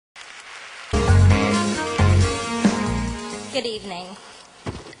Good evening.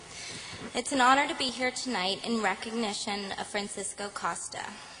 It's an honor to be here tonight in recognition of Francisco Costa,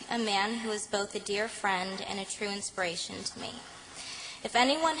 a man who is both a dear friend and a true inspiration to me. If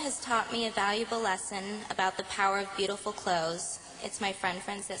anyone has taught me a valuable lesson about the power of beautiful clothes, it's my friend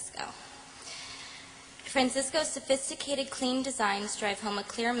Francisco. Francisco's sophisticated, clean designs drive home a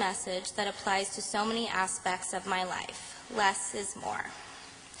clear message that applies to so many aspects of my life. Less is more.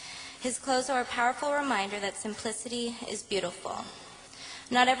 His clothes are a powerful reminder that simplicity is beautiful.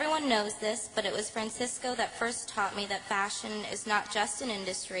 Not everyone knows this, but it was Francisco that first taught me that fashion is not just an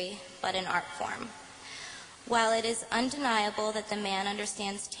industry, but an art form. While it is undeniable that the man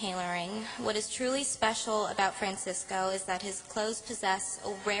understands tailoring, what is truly special about Francisco is that his clothes possess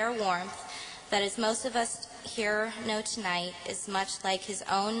a rare warmth that, as most of us here know tonight, is much like his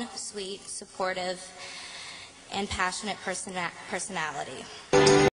own sweet, supportive, and passionate personality.